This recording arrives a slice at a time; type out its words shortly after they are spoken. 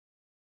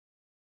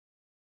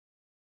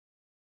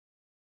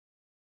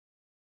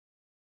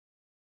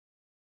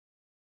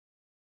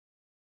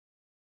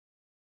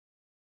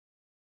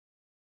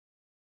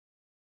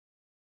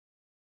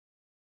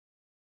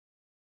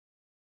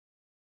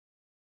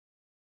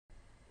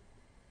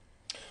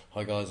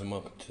Hi guys, and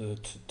welcome to the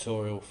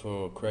tutorial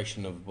for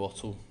creation of a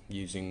bottle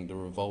using the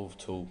Revolve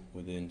tool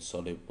within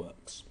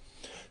SolidWorks.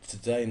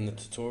 Today in the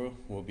tutorial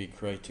we'll be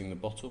creating the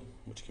bottle,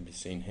 which can be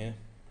seen here,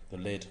 the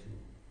lid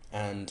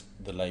and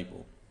the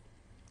label.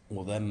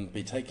 We'll then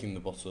be taking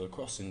the bottle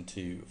across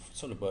into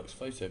SolidWorks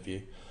photo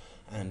view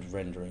and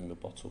rendering the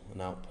bottle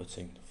and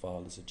outputting the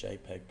file as a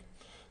JPEG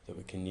that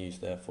we can use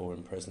therefore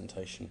in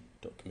presentation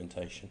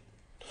documentation.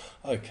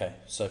 Okay,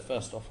 so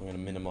first off I'm going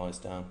to minimize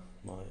down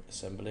my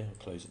assembly.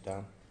 I'll close it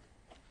down.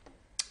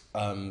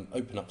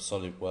 Open up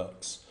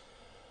SolidWorks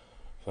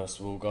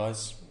first of all,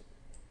 guys.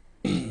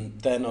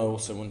 Then I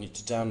also want you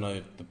to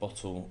download the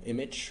bottle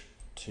image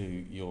to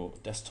your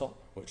desktop,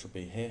 which will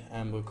be here,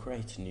 and we'll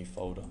create a new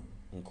folder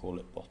and call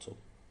it bottle.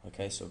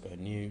 Okay, so I'll go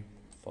new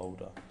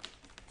folder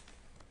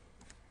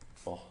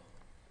bottle.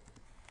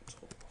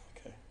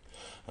 Okay,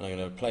 and I'm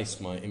going to place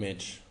my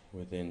image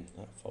within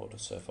that folder.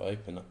 So if I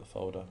open up the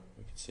folder,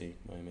 we can see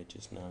my image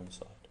is now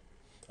inside.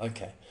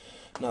 Okay,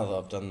 now that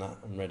I've done that,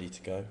 I'm ready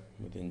to go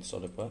within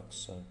SolidWorks.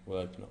 So we'll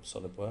open up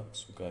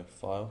SolidWorks, we'll go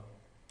File,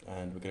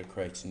 and we're going to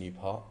create a new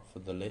part for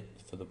the lid,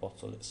 for the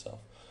bottle itself.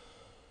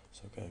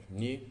 So go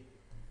New,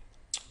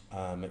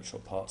 make sure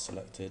Part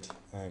selected,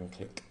 and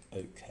click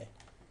OK.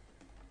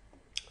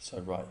 So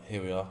right,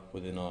 here we are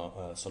within our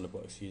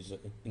SolidWorks user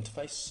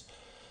interface.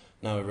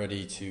 Now we're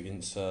ready to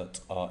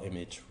insert our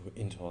image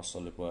into our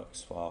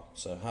SolidWorks file.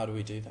 So how do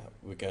we do that?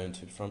 We're going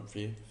to front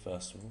view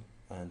first of all,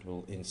 and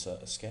we'll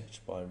insert a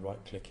sketch by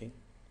right clicking,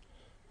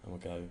 and we'll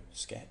go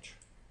sketch.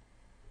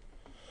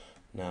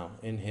 Now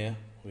in here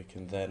we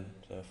can then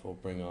therefore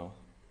bring our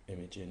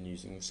image in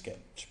using the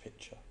sketch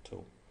picture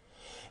tool.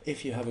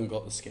 If you haven't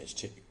got the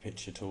sketch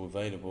picture tool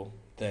available,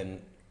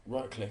 then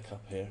right click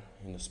up here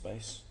in the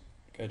space,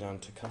 go down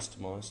to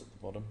customize at the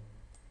bottom,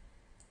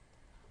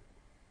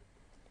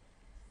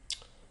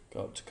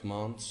 go up to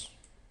commands,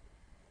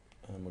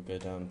 and we'll go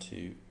down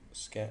to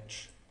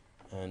sketch,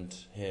 and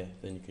here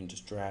then you can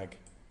just drag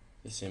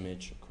this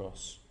image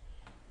across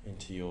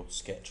into your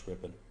sketch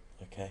ribbon,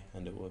 okay,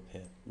 and it will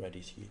appear ready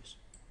to use.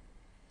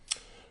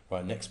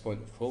 Right, next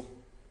point of call,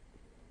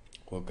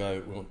 we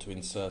want to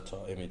insert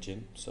our image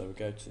in, so we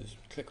go to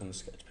click on the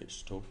sketch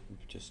picture tool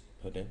we've just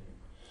put in.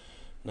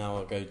 Now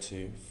I'll go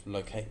to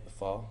locate the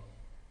file,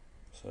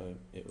 so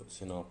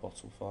it's in our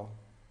bottle file,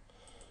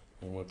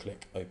 and we'll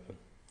click open.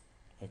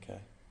 Okay.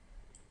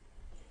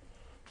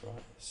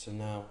 Right, so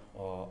now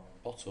our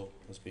bottle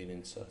has been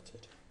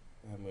inserted,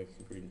 and we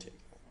can green tick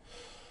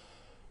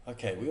that.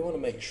 Okay, we want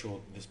to make sure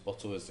that this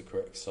bottle is the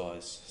correct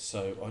size.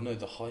 So I know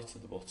the height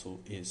of the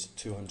bottle is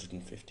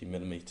 250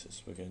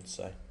 millimeters, we're going to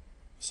say.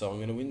 So I'm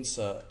going to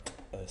insert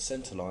a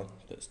center line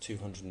that's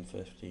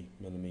 250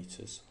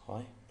 millimeters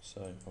high.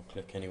 So I'll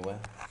click anywhere,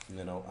 and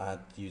then I'll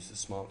use the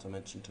Smart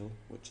Dimension tool,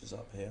 which is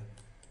up here,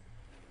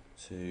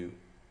 to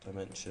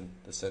dimension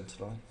the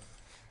center line.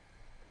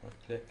 Right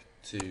click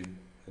to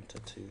enter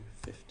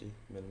 250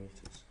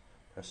 millimeters.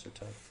 Press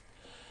return.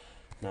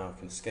 Now I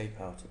can escape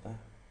out of there.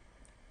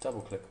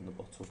 Double click on the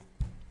bottle,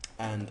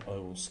 and I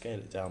will scale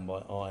it down by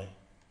eye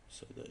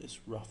so that it's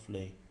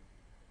roughly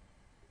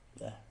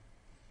there.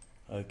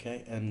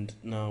 Okay, and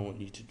now I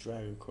want you to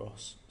drag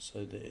across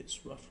so that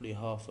it's roughly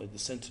halfway. The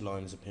center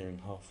line is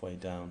appearing halfway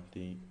down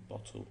the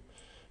bottle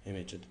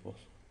image at the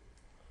bottom.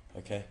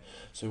 Okay,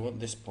 so we want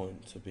this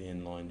point to be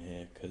in line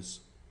here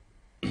because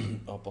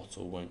our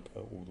bottle won't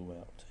go all the way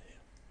up to here.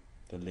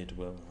 The lid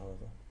will,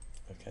 however.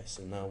 Okay,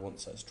 so now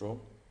once that's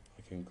drawn,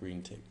 I can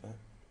green tick that.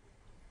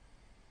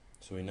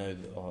 So we know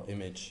that our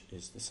image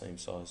is the same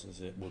size as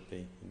it would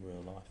be in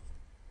real life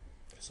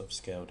because I've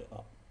scaled it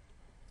up.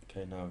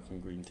 Okay, now I can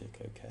green tick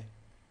OK.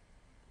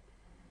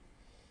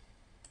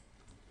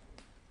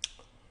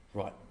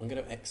 Right, I'm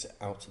going to exit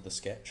out of the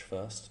sketch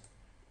first,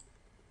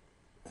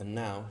 and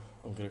now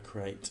I'm going to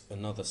create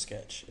another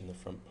sketch in the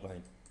front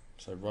plane.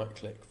 So right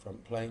click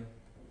front plane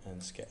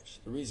and sketch.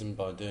 The reason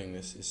by doing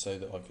this is so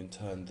that I can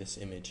turn this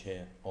image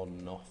here on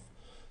and off,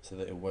 so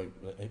that it won't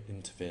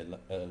interfere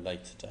at a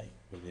later date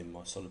within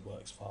my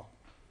SolidWorks file.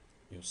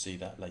 You'll see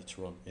that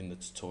later on in the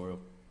tutorial.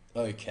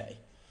 Okay,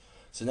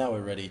 so now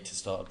we're ready to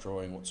start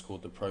drawing what's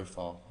called the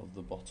profile of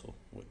the bottle,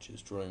 which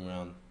is drawing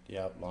around the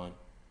outline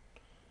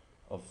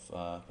of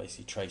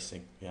basically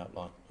tracing the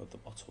outline of the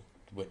bottle,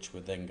 which we're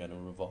then going to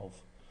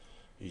revolve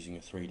using a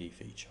 3D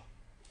feature.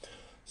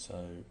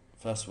 So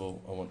first of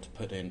all, I want to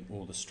put in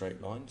all the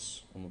straight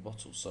lines on the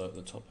bottle. So at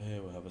the top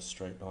here we'll have a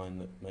straight line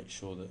that makes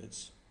sure that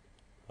it's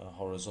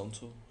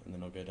horizontal, and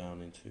then I'll go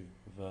down into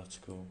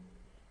vertical,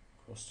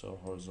 cross to a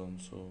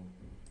horizontal,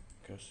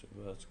 cross to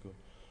a vertical,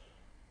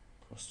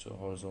 cross to a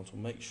horizontal.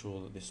 Make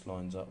sure that this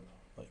lines up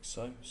like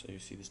so. So you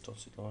see this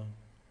dotted line.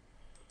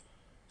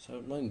 So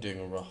I'm only doing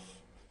a rough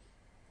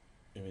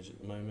image at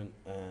the moment,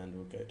 and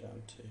we'll go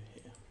down to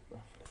here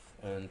roughly,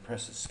 and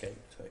press escape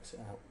to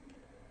exit out.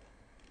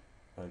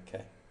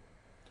 Okay.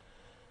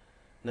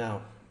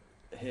 Now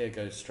here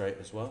goes straight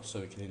as well,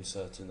 so we can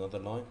insert another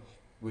line.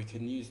 We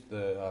can use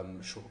the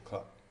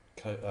shortcut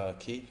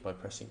key by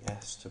pressing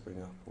S to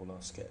bring up all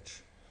our sketch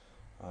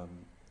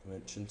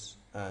dimensions,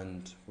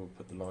 and we'll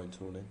put the line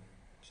tool in.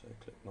 So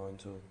click line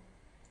tool,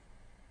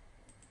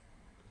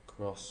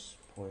 cross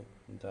point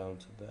and down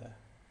to there.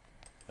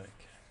 Okay,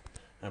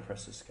 and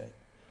press escape.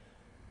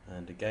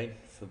 And again,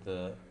 for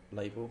the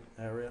label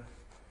area,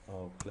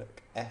 I'll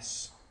click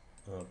S,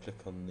 and I'll click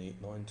on the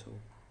line tool,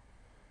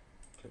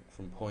 click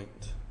from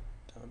point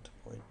down to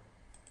point,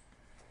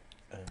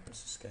 and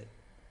press escape.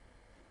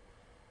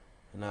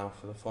 And now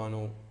for the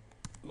final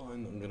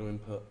line that I'm going to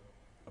input,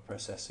 I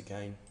press S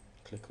again,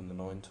 click on the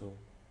line tool,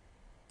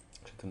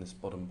 click on this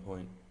bottom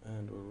point,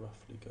 and we'll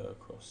roughly go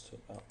across to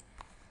about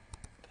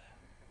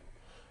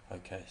there.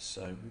 Okay,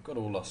 so we've got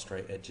all our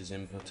straight edges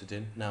inputted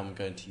in. Now I'm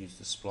going to use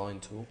the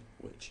spline tool,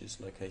 which is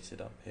located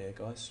up here,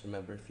 guys.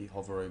 Remember, if you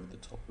hover over the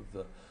top of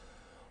the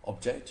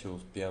object,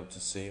 you'll be able to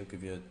see, I'll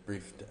give you a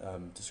brief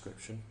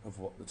description of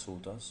what the tool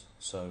does.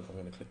 So I'm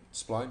going to click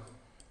spline,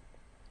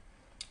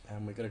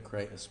 and we're going to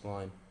create a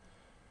spline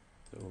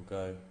that will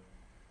go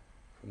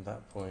from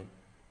that point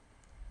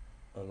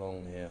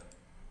along here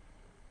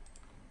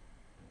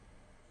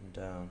and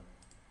down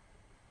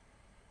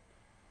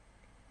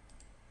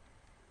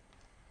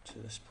to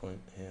this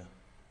point here.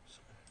 So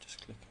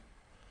just click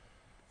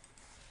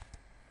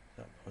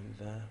that point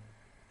there,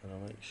 and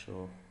I'll make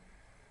sure.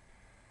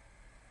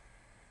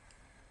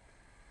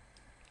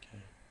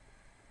 Okay,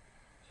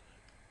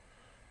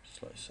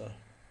 so just like so.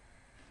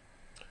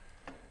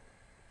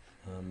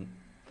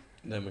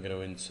 Then we're going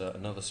to insert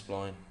another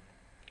spline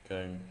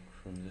going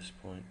from this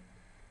point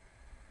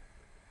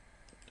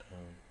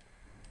down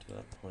to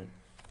that point,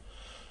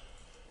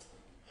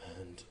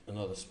 and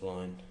another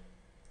spline,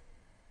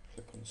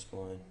 click on the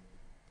spline,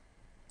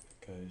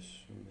 it goes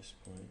from this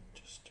point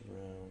just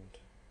around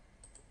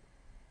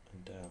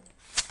and down.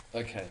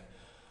 Okay,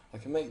 I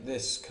can make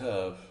this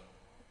curve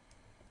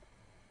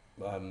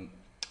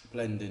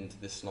blend into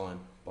this line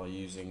by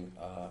using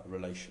a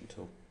relation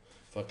tool.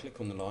 If I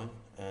click on the line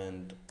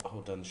and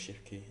hold down the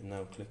shift key and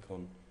now click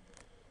on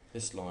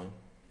this line,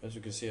 as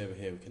we can see over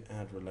here, we can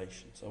add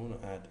relations. I want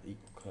to add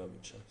equal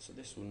curvature, so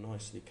this will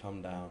nicely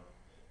come down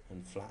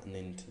and flatten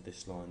into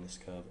this line, this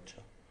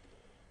curvature,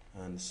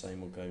 and the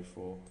same will go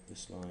for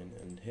this line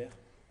and here.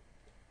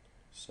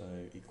 So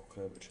equal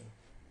curvature,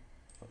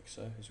 like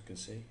so. As you can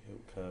see, it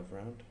will curve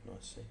round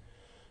nicely.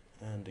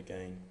 And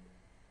again,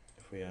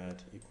 if we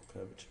add equal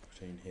curvature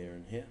between here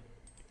and here,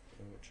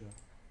 curvature,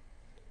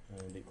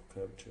 and equal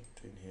curvature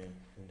between here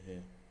and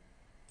here.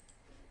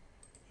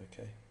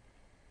 Okay.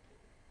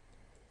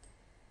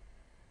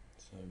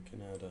 So we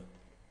can add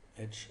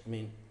a edge. I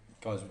mean,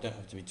 guys, we don't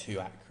have to be too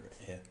accurate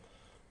here,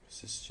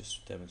 because this is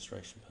just for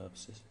demonstration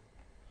purposes.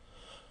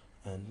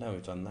 And now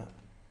we've done that,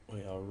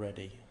 we are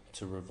ready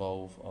to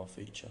revolve our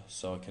feature.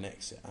 So I can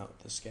exit out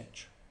the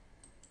sketch,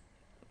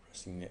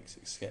 pressing the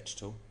exit sketch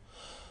tool.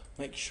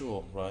 Make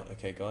sure, right,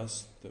 okay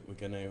guys, that we're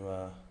going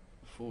to,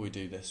 before we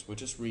do this, we'll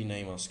just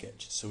rename our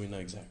sketches so we know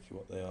exactly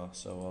what they are.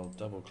 So I'll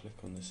double click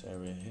on this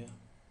area here.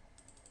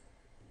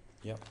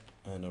 Yep,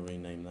 and I'll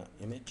rename that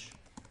image.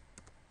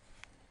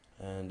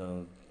 And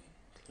I'll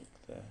click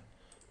there,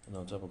 and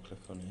I'll double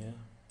click on here.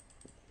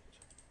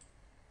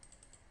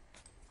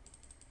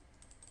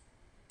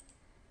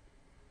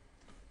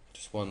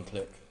 Just one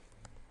click,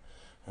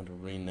 and I'll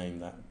rename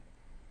that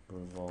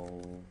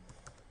Revolve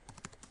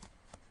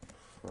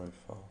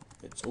Profile.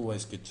 It's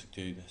always good to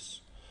do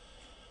this.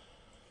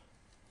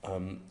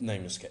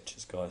 Name your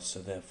sketches, guys, so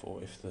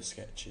therefore if the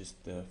sketches,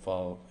 the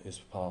file is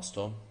passed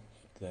on,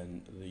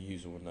 then the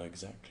user will know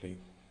exactly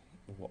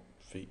what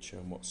feature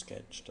and what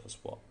sketch does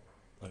what.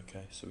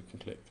 Okay, so we can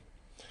click.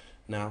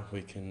 Now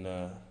we can,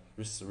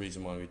 this is the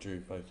reason why we drew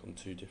both on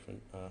two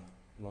different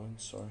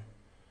lines, sorry.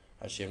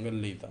 Actually, I'm going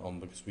to leave that on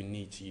because we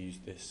need to use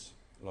this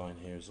line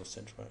here as our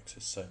central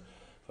axis. So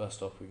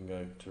first off, we can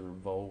go to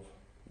Revolve.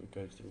 We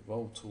go to the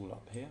Revolve tool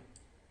up here,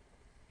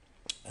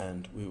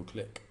 and we will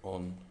click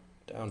on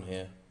down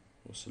here.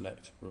 We'll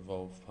select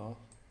Revolve Path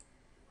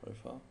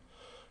Profile.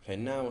 Okay,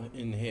 now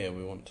in here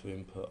we want to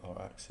input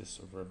our axis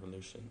of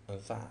revolution,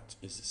 and that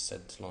is the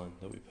centre line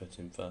that we put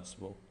in first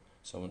of all.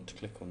 So I want to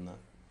click on that,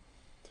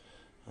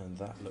 and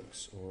that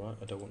looks alright.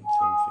 I don't want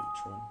thin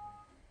feature on.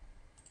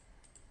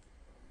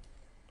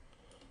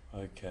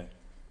 Okay,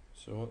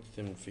 so I want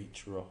thin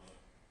feature off.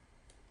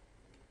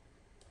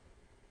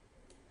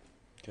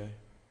 Okay.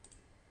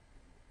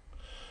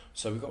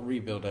 So we've got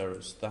rebuild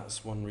errors.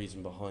 That's one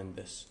reason behind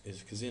this,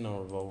 is because in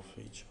our Revolve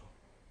feature,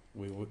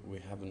 we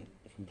haven't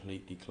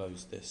completely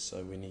closed this.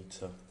 So we need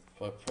to,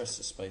 if I press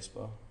the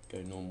spacebar,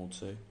 go normal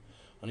 2,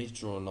 I need to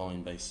draw a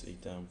line basically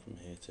down from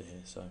here to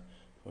here. So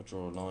if I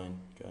draw a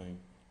line going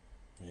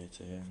from here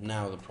to here,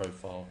 now the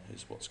profile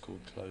is what's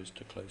called closed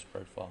to close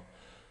profile.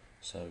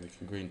 So we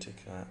can green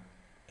tick that,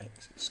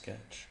 exit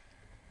sketch,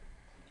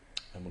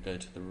 and we'll go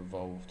to the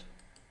revolved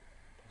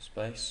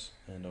space,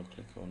 and I'll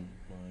click on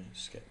my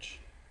sketch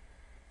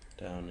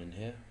down in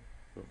here,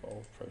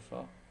 revolve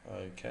profile.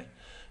 Okay,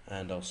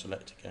 and I'll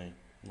select again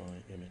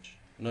my image.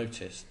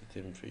 Notice the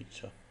thin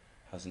feature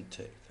hasn't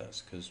ticked.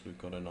 That's because we've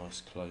got a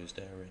nice closed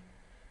area,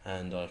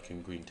 and I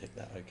can green tick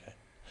that. Okay,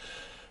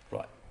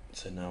 right.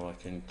 So now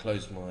I can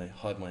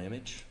hide my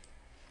image,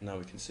 now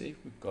we can see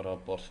we've got our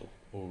bottle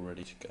all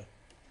ready to go.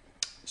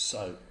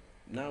 So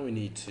now we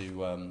need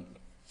to,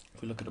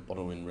 if we look at a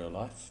bottle in real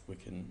life, we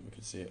can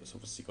see it's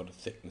obviously got a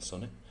thickness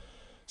on it.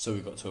 So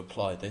we've got to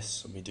apply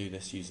this, and we do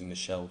this using the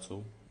shell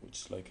tool, which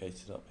is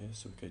located up here.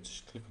 So we go to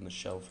click on the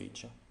shell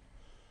feature,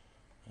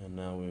 and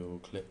now we will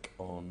click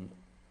on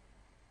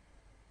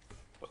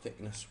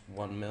thickness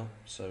 1 mil.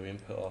 So we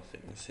input our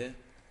thickness here,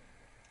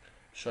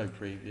 show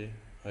preview,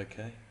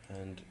 okay,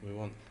 and we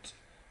want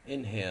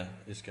in here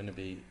is going to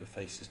be the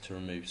faces to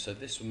remove. So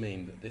this will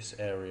mean that this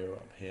area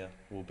up here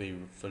will be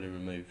fully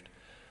removed,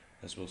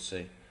 as we'll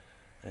see.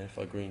 And if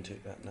I green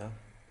tick that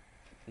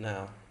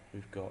now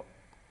we've got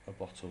a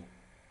bottle.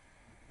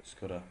 It's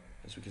got a,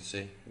 as we can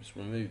see, it's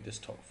removed this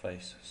top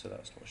face, so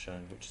that's not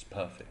shown, which is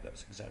perfect.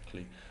 That's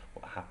exactly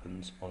what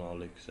happens on our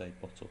Lucozade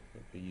bottle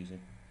that we're using.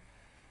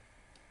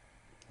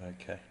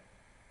 Okay.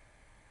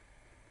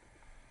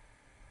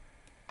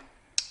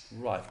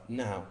 Right,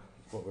 now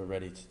what we're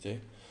ready to do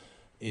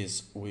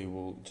is we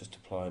will just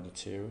apply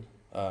material.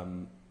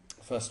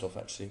 First off,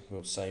 actually,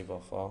 we'll save our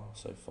file.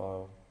 So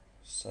file,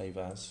 save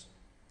as,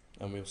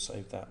 and we'll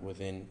save that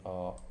within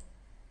our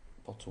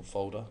bottle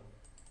folder.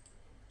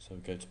 So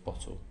we go to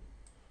bottle,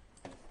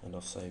 and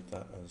I'll save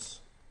that as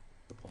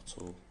the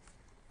bottle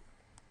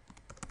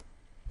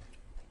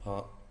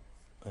part,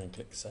 and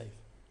click save.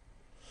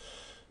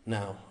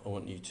 Now I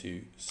want you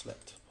to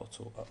select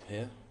bottle up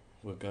here.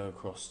 We'll go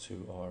across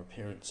to our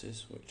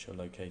appearances, which are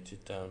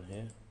located down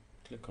here.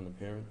 Click on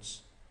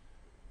appearance,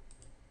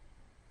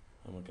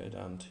 and we'll go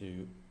down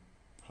to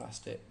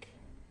plastic,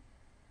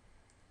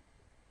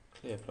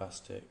 clear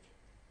plastic,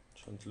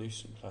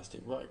 translucent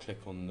plastic. Right click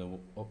on the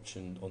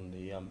option on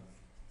the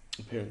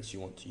appearance you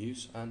want to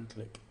use, and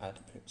click add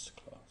appearance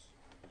to class.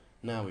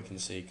 Now we can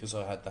see, because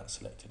I had that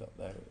selected up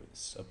there,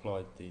 it's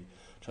applied the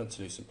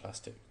translucent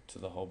plastic to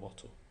the whole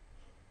bottle,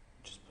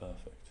 which is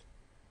perfect.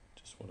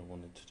 Just what I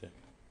wanted to do.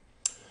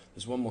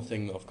 There's one more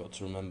thing that I've got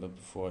to remember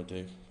before I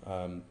do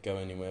go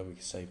anywhere. We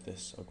can save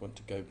this. I want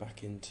to go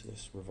back into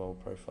this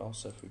Revolve profile.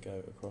 So if we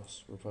go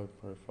across Revolve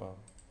profile,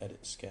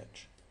 edit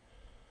sketch,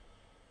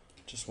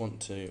 just want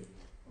to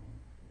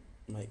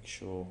make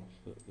sure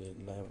that the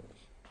layer,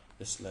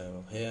 this layer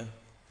here,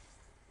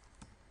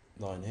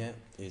 line here,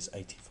 is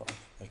 85.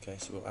 Okay,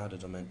 so we'll add a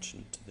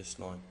dimension to this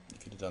line. You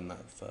could have done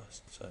that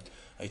first. So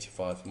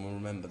 85, and we'll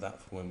remember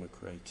that for when we're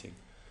creating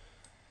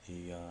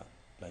the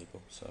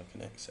label. So I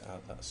can exit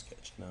out that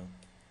sketch now.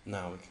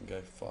 Now we can go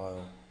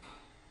file,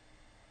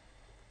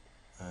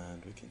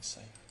 and we can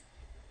save.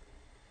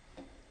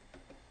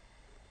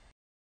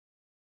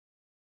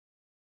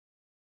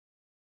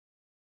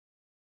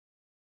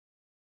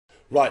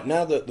 Right,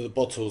 now that the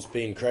bottle's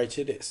been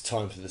created, it's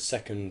time for the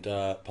second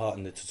part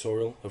in the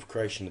tutorial of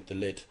creation of the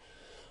lid.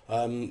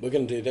 We're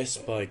going to do this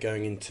by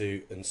going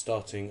into and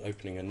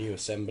opening a new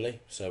assembly.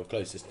 So we'll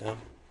close this down,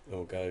 and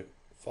we'll go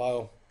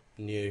file,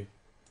 new,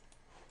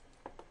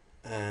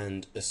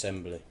 and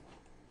assembly.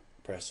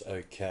 Press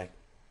OK.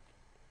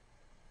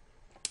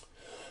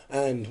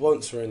 And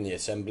once we're in the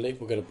assembly,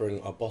 we're going to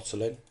bring our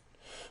bottle in.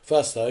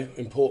 First though,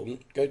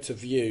 important, go to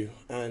view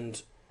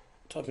and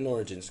type in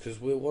origins, because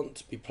we'll want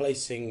to be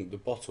placing the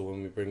bottle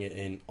when we bring it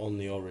in on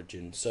the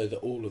origin, so that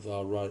all of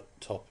our right,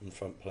 top and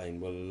front plane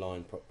will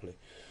align properly.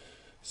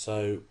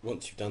 So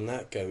once you've done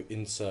that, go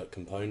insert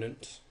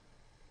component,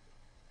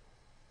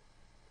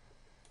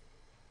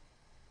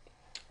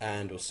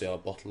 and we'll see our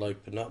bottle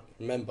open up.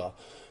 Remember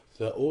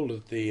that all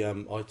of the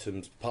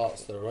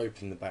parts that are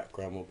open in the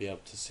background we'll be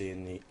able to see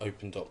in the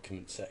open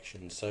document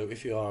section. So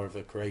if you are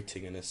ever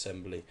creating an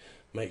assembly,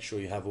 make sure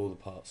you have all the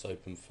parts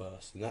open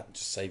first, and that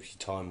just saves you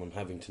time on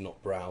having to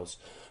not browse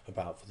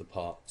about for the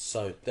parts.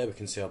 So there we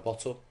can see our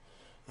bottle,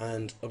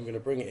 and I'm going to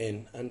bring it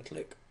in and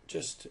click,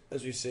 just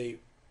as you see,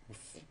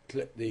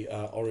 click the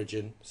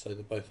origin so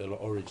that both the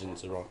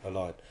origins are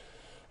aligned.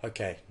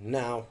 Okay,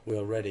 now we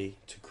are ready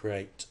to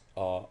create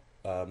our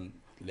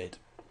lid.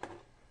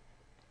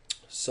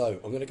 So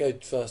I'm going to go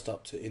first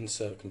up to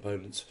insert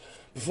components.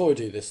 Before we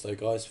do this though,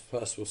 guys,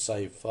 first we'll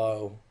save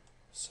file,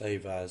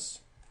 save as,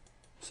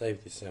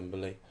 save the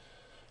assembly.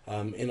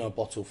 In our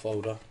bottle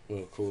folder,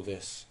 we'll call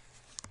this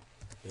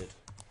lid.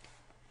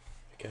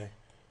 Okay,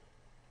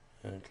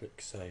 and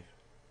click save.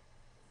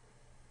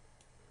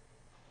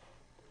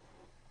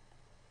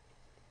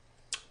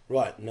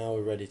 Right, now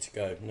we're ready to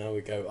go. Now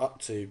we go up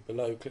to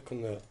below, click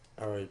on the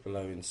arrow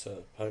below,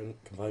 insert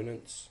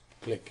components,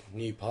 click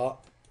new part,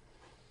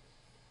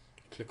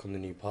 click on the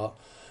new part.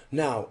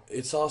 Now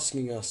it's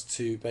asking us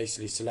to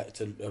basically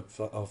select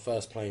our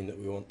first plane that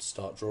we want to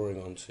start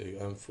drawing onto,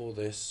 and for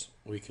this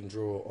we can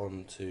draw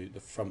onto the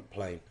front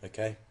plane.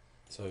 Okay,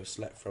 so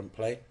select front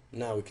plane.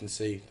 Now we can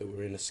see that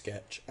we're in a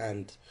sketch,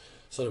 and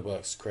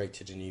SolidWorks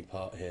created a new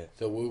part here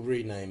that we'll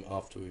rename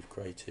after we've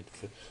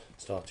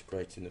started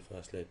creating the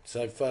first lid.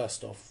 So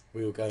first off,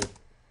 we will go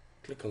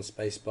click on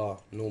spacebar,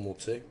 normal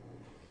to.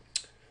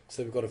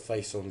 So we've got a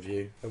face on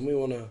view, and we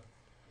want to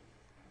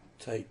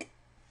take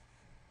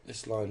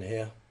this line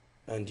here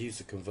and use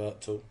the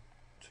convert tool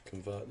to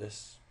convert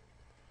this,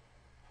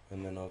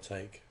 and then I'll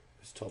take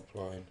this top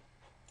line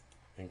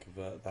and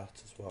convert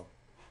that as well.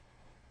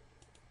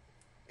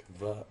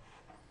 Convert.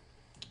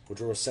 We'll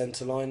draw a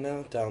centre line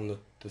now down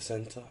the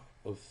centre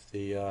of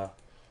the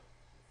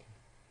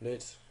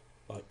lid,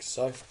 like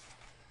so.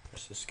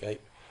 Press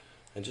escape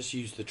and just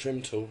use the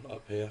trim tool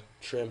up here,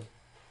 trim,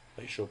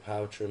 make sure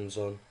power trim's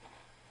on,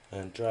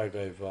 and drag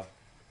over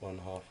one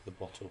half of the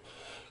bottle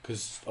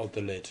of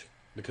the lid,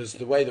 because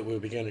the way that we'll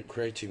begin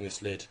creating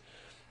this lid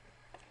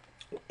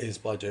is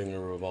by doing a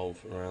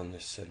revolve around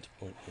this centre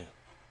point here.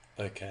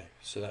 Okay,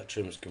 so that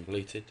trim's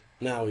completed.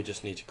 Now we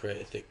just need to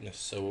create a thickness,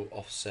 so we'll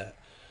offset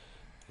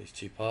these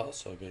two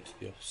parts. So I'll go to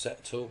the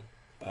offset tool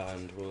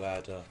and we'll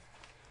add a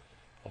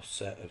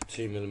offset of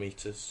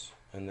 2mm,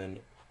 and then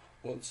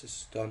once this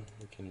is done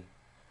we can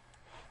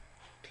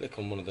click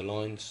on one of the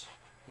lines,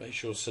 make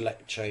sure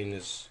select chain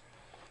is,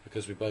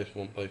 because we both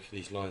want both of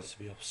these lines to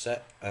be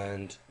offset,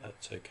 and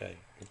that's okay,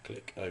 and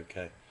click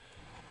OK.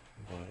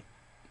 Right,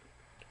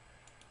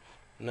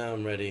 now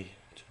I'm ready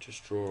to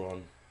just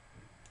drawing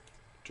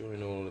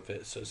all of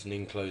it so it's an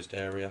enclosed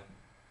area.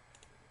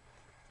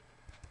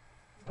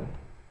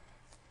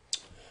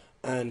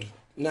 And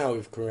now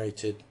we've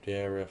created the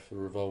area for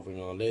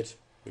revolving our lid,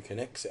 we can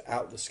exit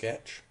out the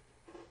sketch,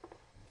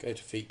 go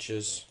to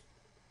features,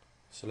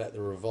 select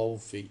the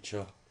revolve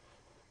feature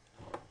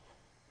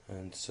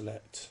and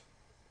select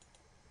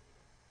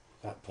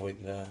that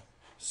point there.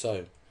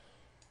 So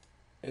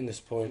in this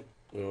point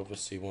we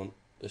obviously want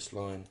this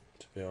line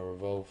to be our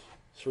revolve,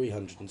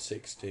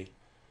 360,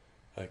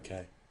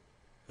 okay,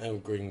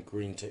 and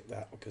green tick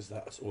that because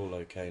that's all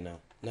okay now.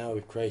 Now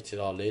we've created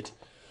our lid.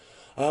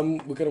 We're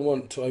going to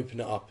want to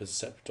open it up as a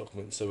separate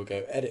document, so we'll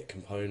go edit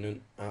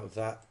component. Out of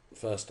that,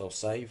 first I'll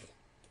save,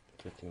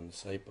 clicking on the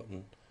save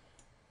button,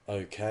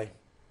 okay.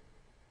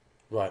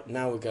 Right,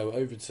 now we'll go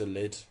over to the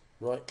lid,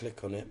 right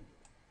click on it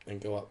and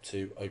go up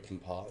to open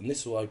part, and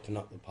this will open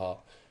up the part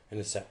in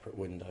a separate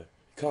window.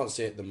 You can't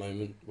see it at the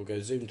moment, we'll go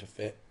zoom to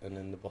fit and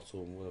then the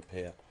bottle will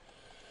appear.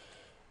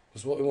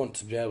 Because what we want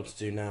to be able to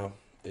do now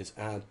is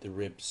add the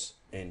ribs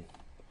in.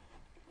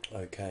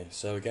 Okay,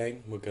 so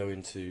again we'll go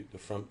into the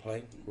front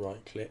plane,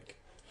 right click,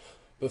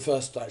 but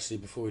first actually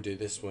before we do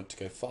this we want to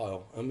go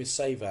file and we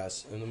save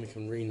as, and then we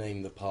can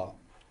rename the part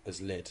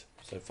as lid.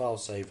 So file,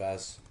 save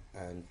as,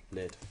 and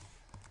lid.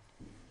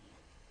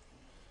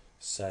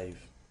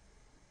 Save.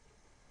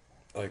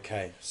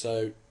 Okay,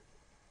 so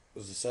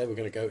as I say, we're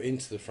going to go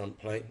into the front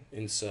plane,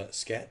 insert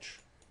sketch,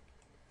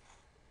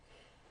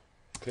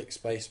 click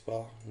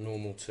spacebar,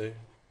 normal to.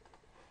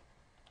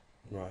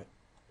 Right,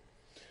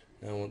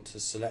 now I want to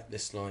select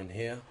this line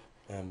here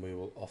and we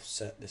will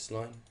offset this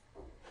line,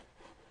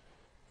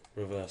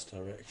 reverse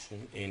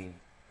direction in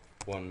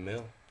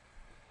 1mm,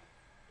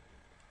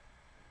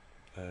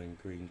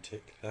 and green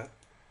tick that.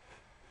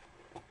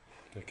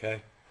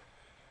 Okay,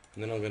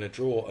 and then I'm going to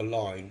draw a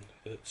line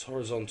that's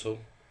horizontal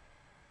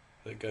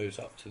that goes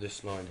up to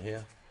this line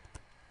here,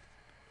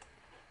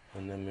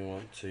 and then we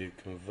want to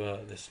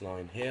convert this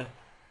line here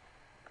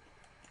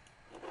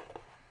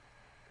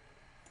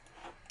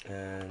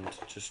and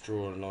just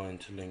draw a line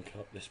to link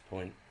up this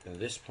point and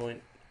this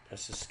point.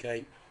 Press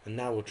escape, and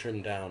now we'll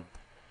trim down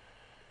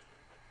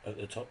at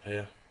the top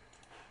here,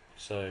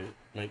 so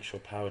make sure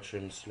power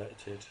trim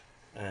selected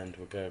and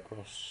we'll go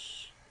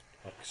across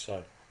like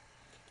so.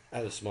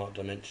 Add a smart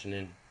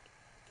dimensioning,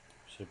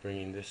 so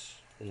bringing this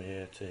from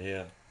here to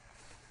here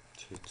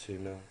to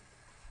 2mm,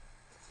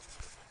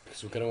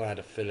 because we're going to add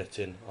a fillet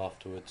in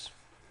afterwards.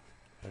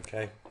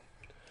 Okay,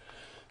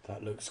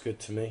 that looks good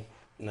to me.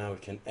 Now we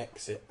can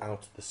exit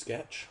out of the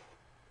sketch.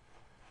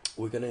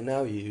 We're going to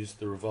now use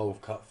the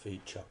revolve cut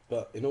feature,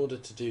 but in order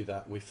to do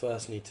that we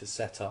first need to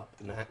set up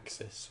an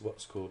axis,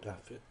 what's called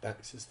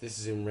axis. This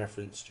is in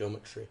reference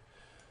geometry.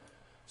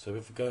 So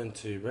if we go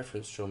into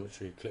reference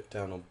geometry, click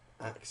down on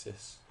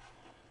axis,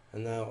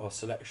 and now our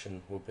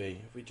selection will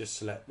be, if we just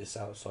select this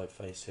outside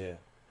face here,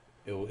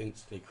 it will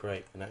instantly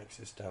create an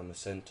axis down the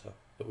centre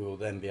that we will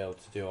then be able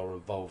to do our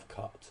revolve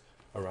cut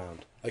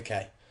around.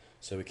 Okay,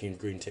 so we can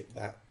green tick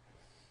that.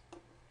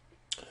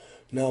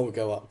 Now we'll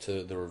go up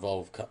to the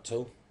revolve cut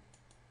tool,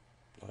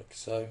 like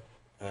so,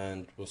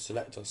 and we'll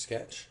select our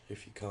sketch.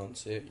 If you can't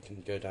see it, you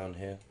can go down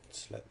here,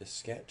 select this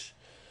sketch.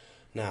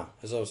 Now,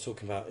 as I was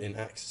talking about in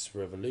axis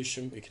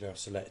revolution, we can now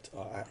select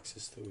our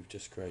axis that we've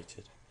just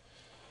created.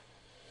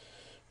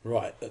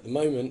 Right, at the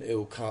moment it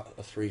will cut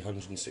a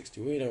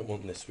 360. We don't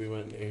want this, we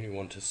only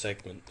want a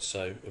segment,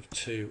 so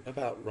of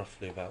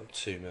roughly about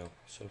 2mm.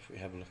 So if we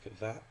have a look at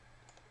that,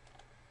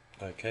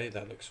 okay,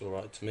 that looks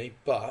alright to me,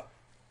 but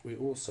we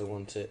also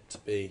want it to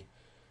be,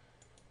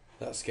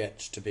 that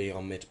sketch to be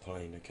our mid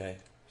plane, okay,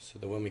 so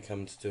that when we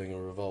come to doing a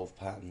revolve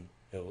pattern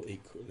it will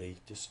equally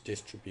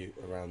distribute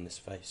around this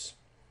face.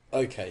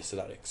 Okay, so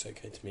that looks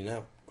okay to me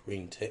now,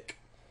 green tick.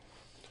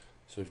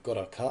 So we've got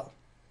our cut.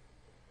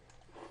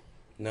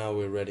 Now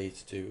we're ready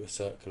to do a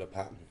circular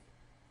pattern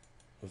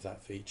of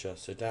that feature.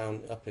 So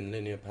down, up in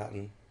linear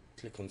pattern,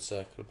 click on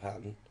circular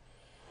pattern.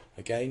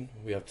 Again,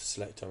 we have to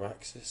select our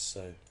axis,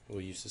 so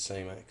we'll use the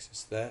same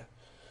axis there.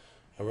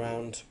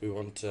 Around, we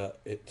want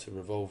it to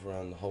revolve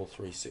around the whole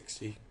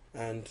 360,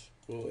 and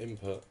we'll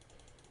input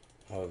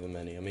however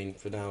many. I mean,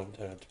 for now,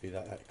 don't have to be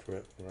that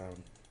accurate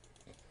around.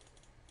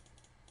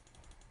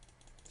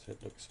 So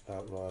it looks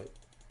about right.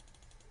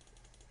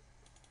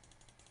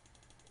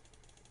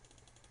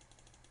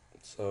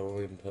 So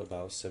we'll even put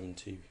about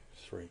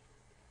 73.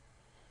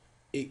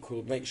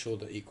 Equal. Make sure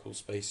that equal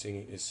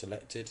spacing is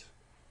selected.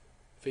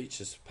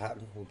 Features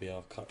pattern will be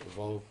our cut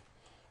revolve.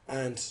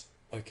 And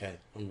okay,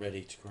 I'm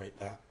ready to create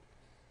that.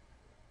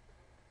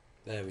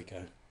 There we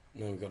go.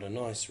 Now we've got a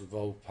nice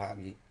revolve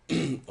pattern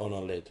on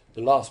our lid.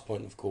 The last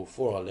point of call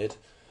for our lid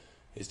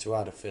is to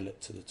add a fillet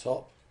to the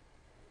top,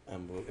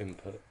 and we'll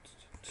input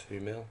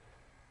 2mm.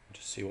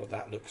 Just see what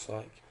that looks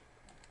like.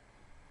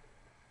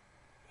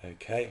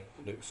 Okay,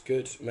 looks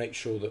good. Make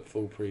sure that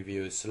full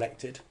preview is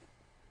selected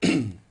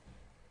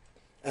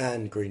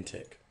and green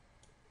tick.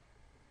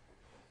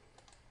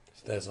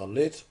 So there's our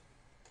lid.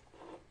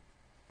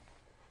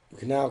 We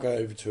can now go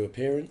over to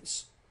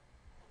appearance.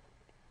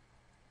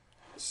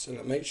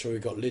 So make sure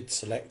we've got lid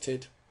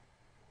selected.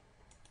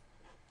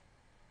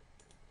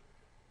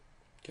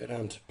 Go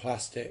down to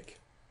plastic,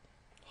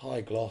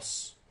 high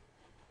gloss,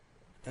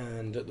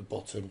 and at the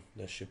bottom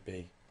there should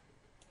be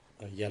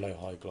a yellow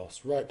high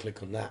gloss. Right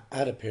click on that,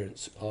 add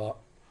appearance part.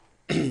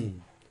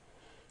 We'll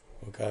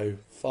go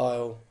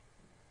file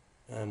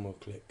and we'll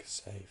click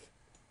save.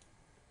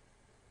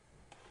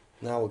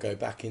 Now we'll go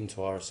back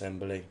into our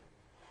assembly.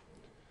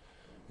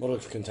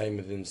 Models contained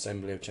within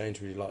assembly have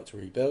changed. Would you like to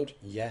rebuild?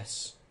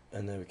 Yes.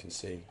 And there we can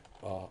see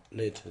our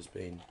lid has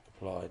been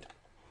applied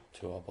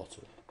to our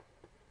bottle.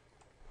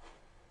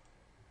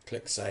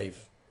 Click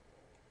save.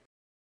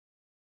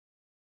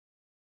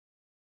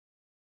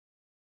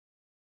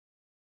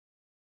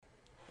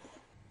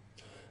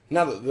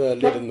 Now that the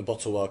lid and the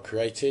bottle are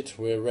created,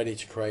 we're ready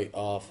to create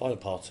our final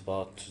part of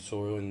our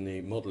tutorial in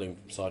the modelling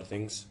side of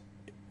things,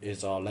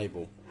 is our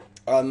label.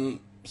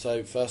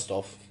 So first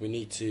off, we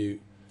need to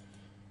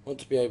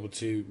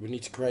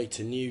create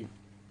a new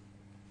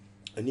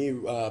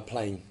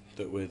plane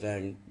that we're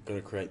then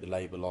going to create the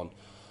label on.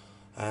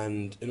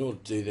 And in order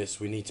to do this,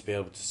 we need to be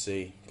able to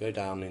see, go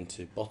down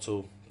into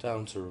bottle,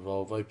 down to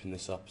revolve, open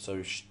this up,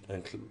 so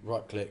and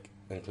right click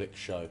and click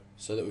show,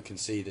 so that we can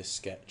see this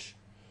sketch.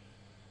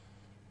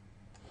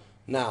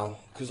 Now,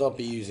 because I'll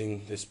be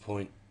using this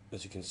point,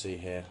 as you can see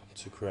here,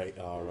 to create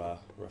our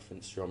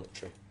reference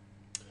geometry,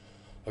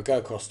 I'll go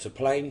across to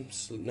plane.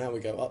 So now we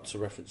go up to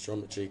reference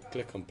geometry,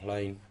 click on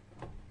plane,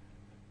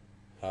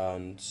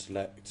 and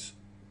select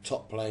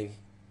top plane,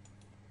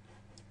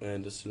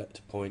 and just select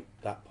a point,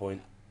 that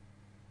point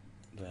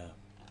there,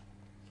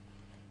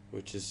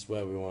 which is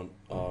where we want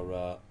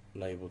our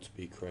label to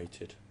be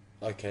created.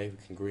 Okay, we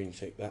can green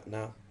tick that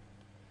now.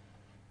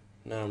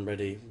 Now I'm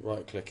ready,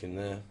 right click in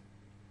there,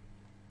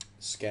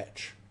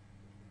 sketch.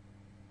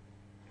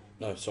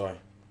 No, sorry.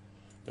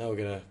 Now we're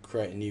going to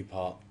create a new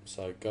part.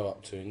 So go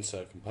up to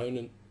insert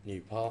component,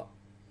 new part.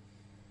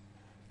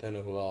 Then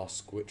it will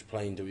ask which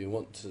plane do we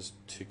want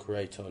to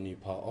create our new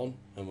part on,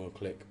 and we'll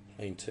click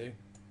plane 2.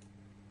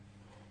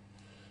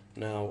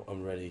 Now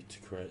I'm ready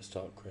to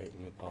start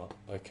creating the part.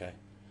 Okay.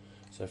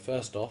 So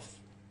first off,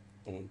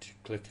 I want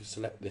to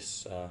select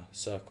this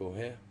circle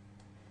here.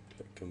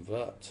 Click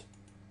convert.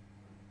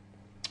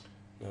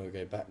 Now we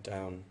go back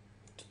down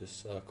to this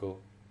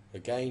circle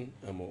again,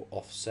 and we'll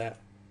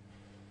offset.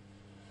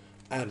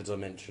 Add a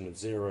dimension of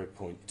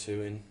 0.2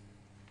 in,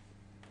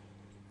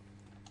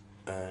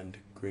 and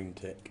green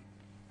tick.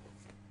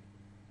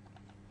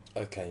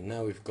 Okay,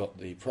 now we've got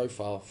the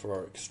profile for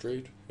our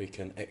extrude. We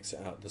can exit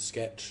out the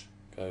sketch,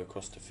 go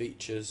across to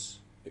features,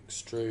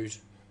 extrude,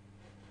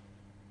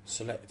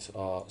 select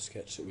our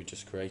sketch that we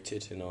just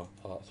created in our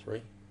part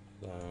 3,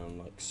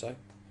 like so.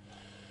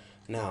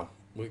 Now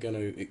we're going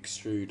to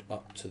extrude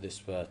up to this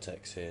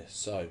vertex here.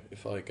 So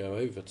if I go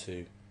over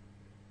to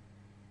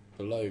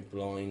below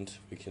blind,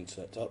 we can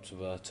select up to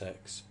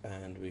vertex,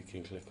 and we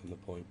can click on the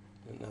point,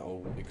 and that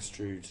will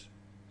extrude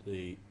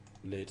the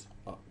lid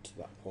up to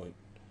that point,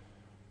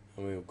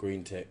 and we will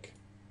green tick.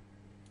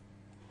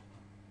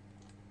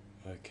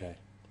 Okay,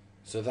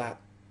 so that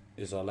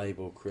is our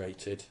label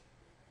created.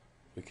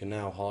 We can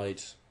now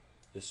hide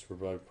this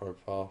Revolve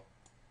profile,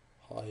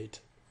 hide,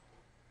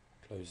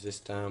 close this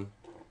down.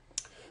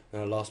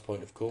 Now last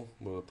point of call,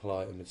 we'll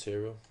apply a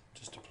material,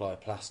 just apply a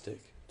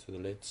plastic to the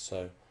lid.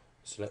 So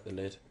select the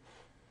lid,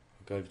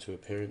 go over to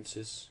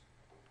appearances,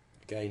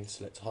 again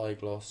select high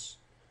gloss,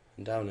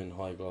 and down in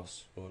high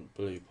gloss we want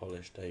blue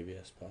polished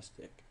ABS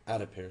plastic,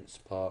 add appearance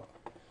part,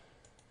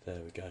 there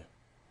we go,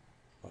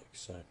 like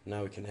so.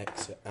 Now we can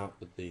exit out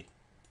with the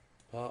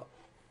part.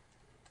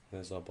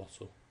 There's our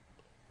bottle,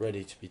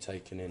 ready to be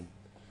taken in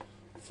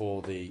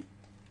for the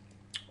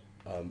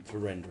for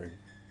rendering.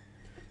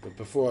 But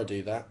before I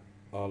do that,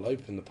 I'll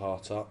open the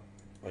part up,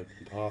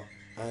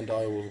 and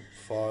I will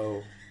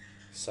file,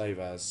 save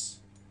as.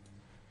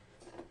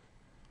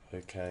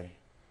 Okay,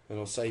 and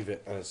I'll save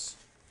it as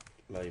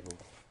label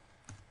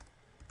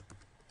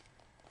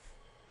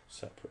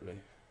separately.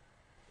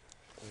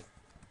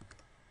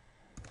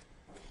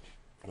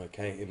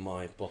 Okay, in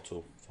my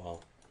bottle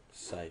file,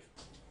 save.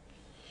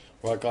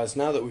 Right guys,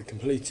 now that we've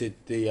completed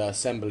the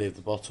assembly of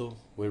the bottle,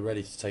 we're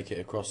ready to take it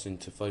across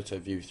into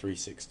PhotoView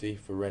 360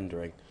 for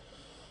rendering.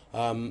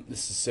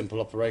 This is a simple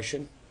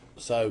operation,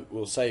 so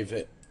we'll save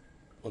it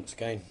once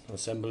again,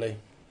 assembly,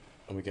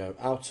 and we go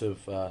out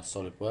of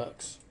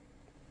SolidWorks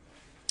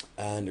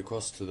and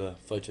across to the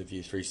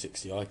PhotoView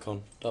 360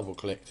 icon, double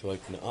click to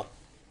open it up,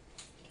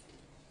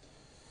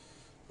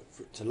 wait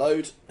for it to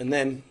load, and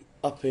then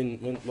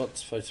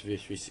once PhotoView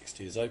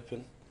 360 is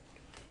open,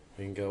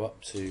 we can go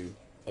up to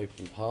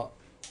open part,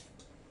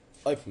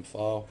 open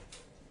file,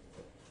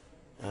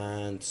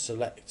 and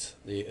select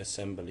the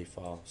assembly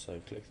file.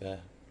 So click there,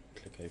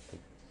 click open.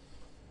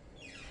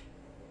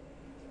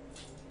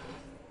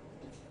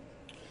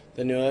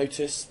 Then you'll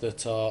notice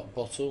that our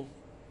bottle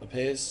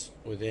appears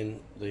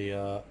within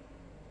the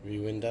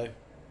view window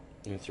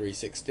in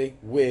 360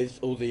 with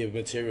all the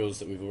materials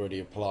that we've already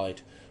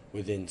applied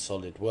within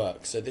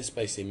SolidWorks. So this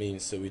basically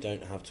means that we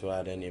don't have to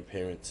add any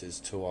appearances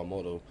to our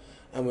model,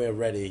 and we're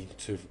ready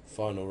to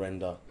final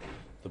render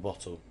the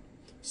bottle.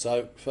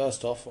 So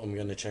first off, I'm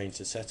going to change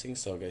the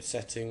settings. So I'll go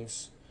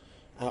settings,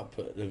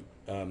 output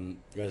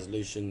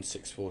resolution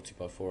 640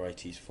 by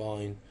 480 is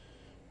fine,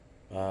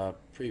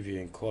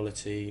 previewing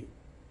quality,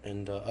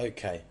 and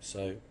OK.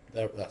 So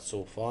that's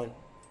all fine.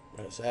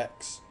 That's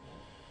X.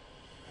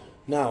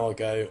 Now I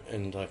go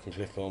and I can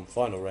click on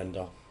final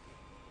render,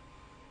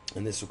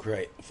 and this will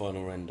create a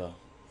final render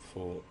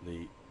for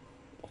the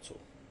bottle.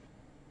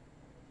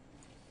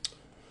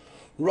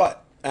 Right,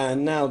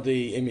 and now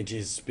the image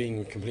is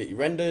being completely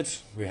rendered.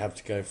 We have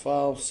to go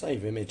File,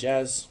 Save Image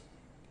As,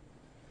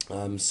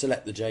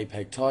 select the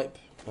JPEG type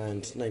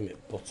and name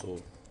it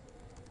Bottle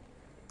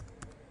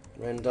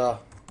Render,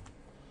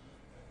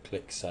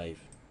 click Save.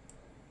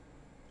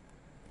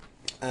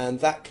 And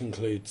that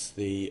concludes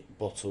the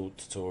bottle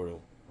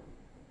tutorial.